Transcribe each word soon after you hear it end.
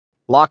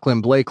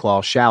Lachlan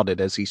Blakelaw shouted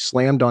as he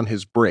slammed on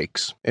his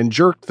brakes and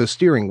jerked the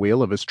steering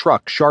wheel of his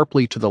truck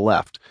sharply to the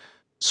left,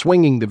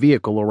 swinging the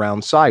vehicle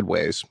around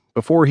sideways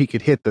before he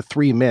could hit the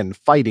three men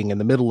fighting in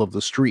the middle of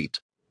the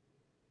street.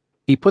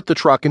 He put the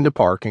truck into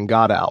park and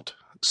got out,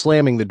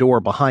 slamming the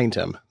door behind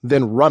him,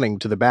 then running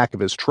to the back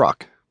of his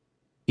truck.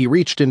 He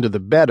reached into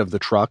the bed of the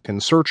truck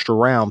and searched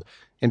around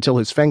until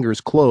his fingers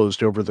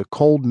closed over the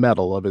cold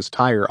metal of his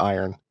tire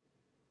iron.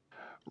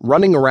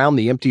 Running around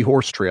the empty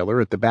horse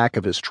trailer at the back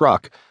of his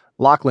truck,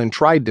 Lachlan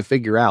tried to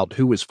figure out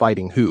who was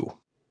fighting who.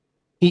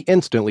 He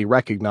instantly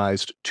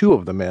recognized two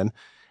of the men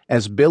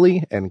as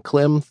Billy and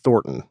Clem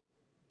Thornton,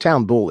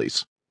 town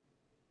bullies.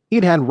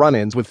 He'd had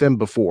run-ins with them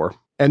before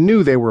and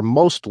knew they were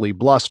mostly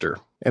bluster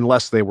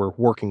unless they were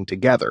working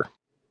together.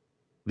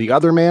 The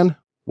other man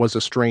was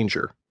a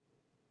stranger.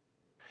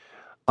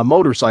 A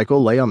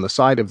motorcycle lay on the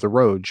side of the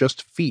road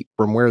just feet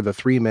from where the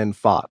three men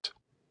fought.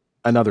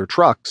 Another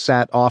truck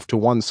sat off to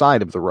one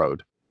side of the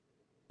road.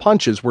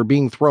 Punches were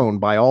being thrown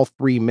by all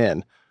three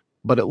men,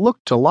 but it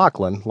looked to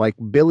Lachlan like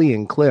Billy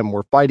and Clem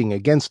were fighting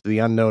against the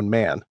unknown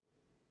man.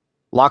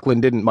 Lachlan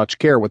didn't much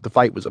care what the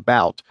fight was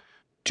about.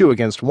 2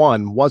 against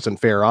 1 wasn't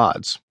fair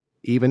odds,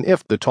 even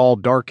if the tall,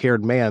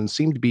 dark-haired man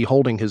seemed to be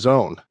holding his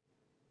own.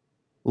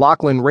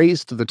 Lachlan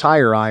raised the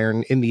tire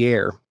iron in the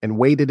air and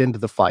waded into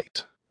the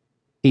fight.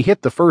 He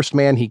hit the first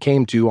man he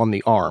came to on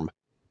the arm.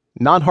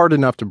 Not hard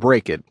enough to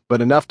break it,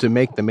 but enough to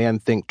make the man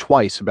think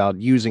twice about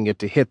using it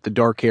to hit the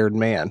dark-haired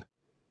man.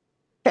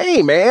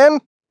 "Hey, man!"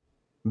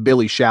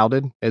 Billy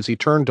shouted as he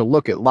turned to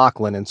look at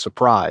Lachlan in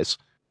surprise.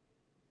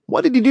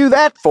 "What did you do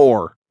that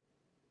for?"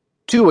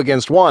 2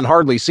 against 1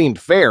 hardly seemed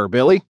fair,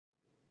 Billy.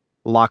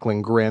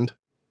 Lachlan grinned.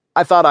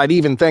 "I thought I'd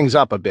even things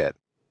up a bit."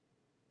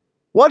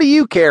 "What do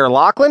you care,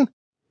 Lachlan?"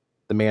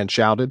 the man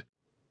shouted.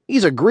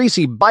 "He's a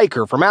greasy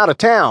biker from out of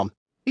town.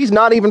 He's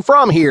not even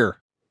from here."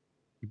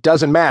 "It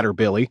doesn't matter,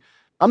 Billy.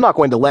 I'm not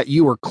going to let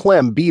you or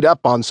Clem beat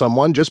up on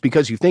someone just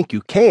because you think you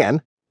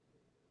can."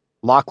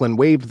 Lachlan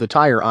waved the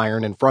tire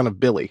iron in front of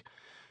Billy.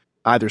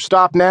 "Either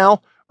stop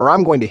now, or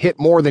I'm going to hit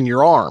more than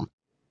your arm.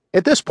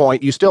 At this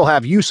point, you still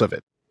have use of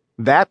it.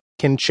 That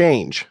can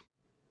change."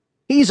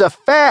 "He's a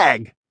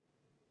fag!"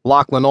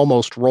 Lachlan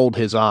almost rolled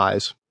his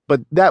eyes, but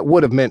that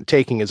would have meant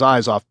taking his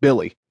eyes off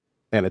Billy,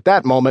 and at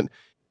that moment,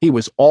 he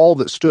was all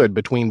that stood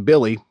between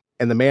Billy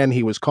and the man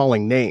he was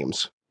calling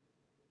names.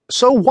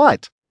 "So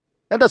what?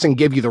 That doesn't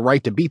give you the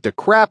right to beat the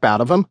crap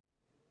out of him."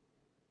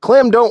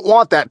 "Clem don't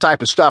want that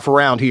type of stuff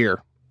around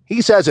here.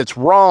 He says it's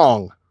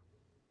wrong."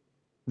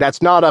 "That's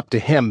not up to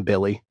him,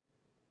 Billy."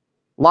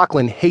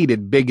 Lachlan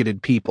hated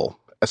bigoted people,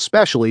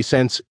 especially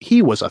since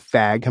he was a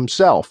fag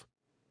himself.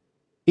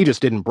 He just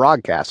didn't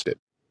broadcast it,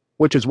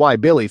 which is why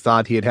Billy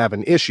thought he'd have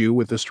an issue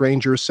with the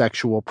stranger's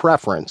sexual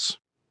preference.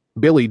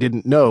 Billy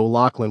didn't know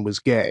Lachlan was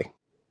gay.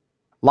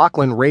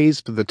 Lachlan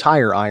raised the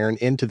tire iron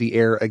into the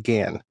air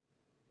again.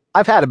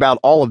 "I've had about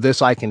all of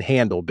this I can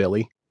handle,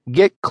 Billy.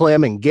 Get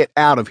Clem and get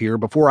out of here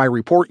before I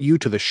report you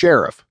to the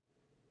sheriff."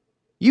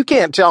 "You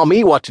can't tell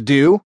me what to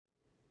do."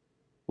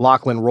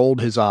 Lachlan rolled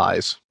his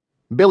eyes.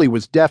 Billy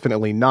was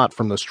definitely not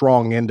from the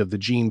strong end of the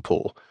gene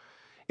pool.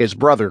 His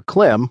brother,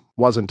 Clem,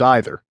 wasn't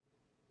either.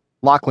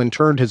 Lachlan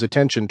turned his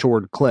attention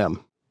toward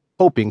Clem,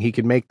 hoping he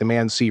could make the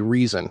man see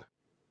reason.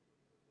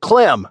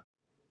 "Clem!"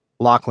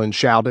 Lachlan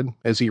shouted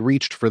as he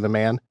reached for the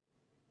man.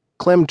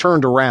 Clem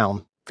turned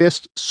around,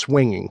 fist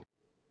swinging.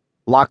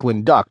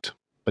 Lachlan ducked,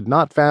 but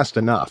not fast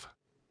enough.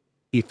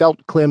 He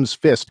felt Clem's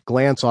fist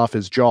glance off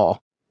his jaw.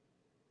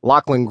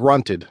 Lachlan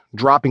grunted,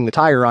 dropping the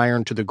tire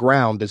iron to the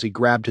ground as he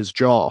grabbed his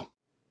jaw.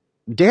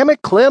 "Damn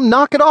it, Clem,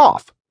 knock it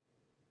off!"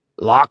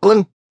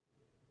 "Lachlan?"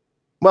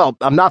 "Well,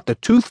 I'm not the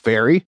tooth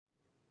fairy."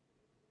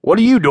 "What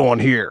are you doing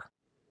here?"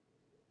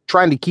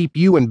 "Trying to keep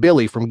you and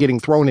Billy from getting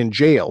thrown in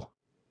jail."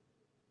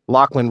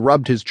 Lachlan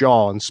rubbed his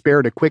jaw and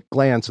spared a quick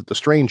glance at the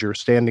stranger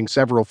standing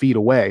several feet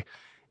away,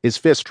 his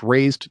fist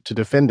raised to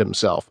defend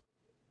himself.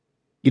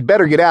 "You'd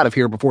better get out of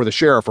here before the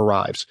sheriff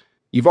arrives.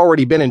 You've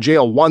already been in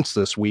jail once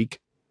this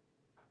week."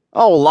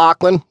 "Oh,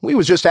 Lachlan, we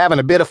was just having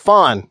a bit of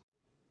fun,"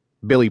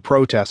 Billy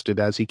protested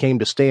as he came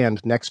to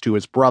stand next to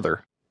his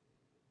brother.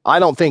 "I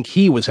don't think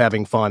he was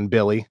having fun,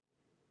 Billy,"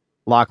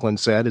 Lachlan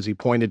said as he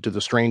pointed to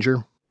the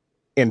stranger.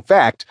 "In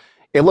fact,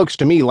 it looks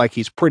to me like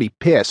he's pretty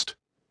pissed."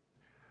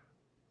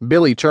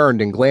 Billy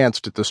turned and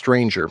glanced at the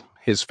stranger,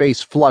 his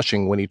face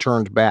flushing when he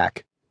turned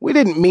back. "We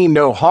didn't mean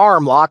no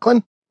harm,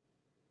 Lachlan."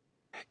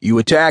 "You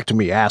attacked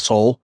me,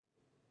 asshole,"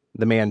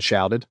 the man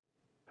shouted.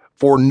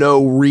 "For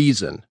no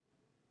reason."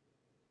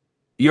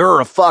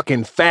 "You're a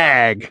fucking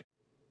fag,"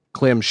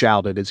 Clem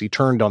shouted as he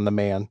turned on the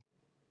man.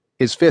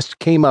 His fist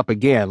came up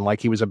again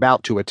like he was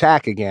about to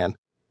attack again.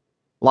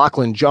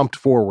 Lachlan jumped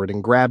forward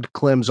and grabbed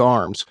Clem's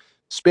arms,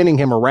 spinning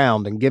him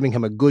around and giving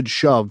him a good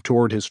shove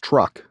toward his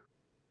truck.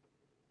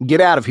 "Get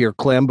out of here,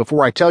 Clem,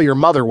 before I tell your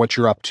mother what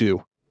you're up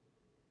to."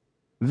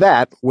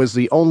 That was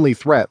the only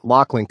threat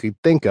Lachlan could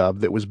think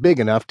of that was big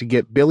enough to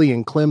get Billy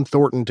and Clem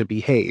Thornton to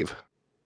behave.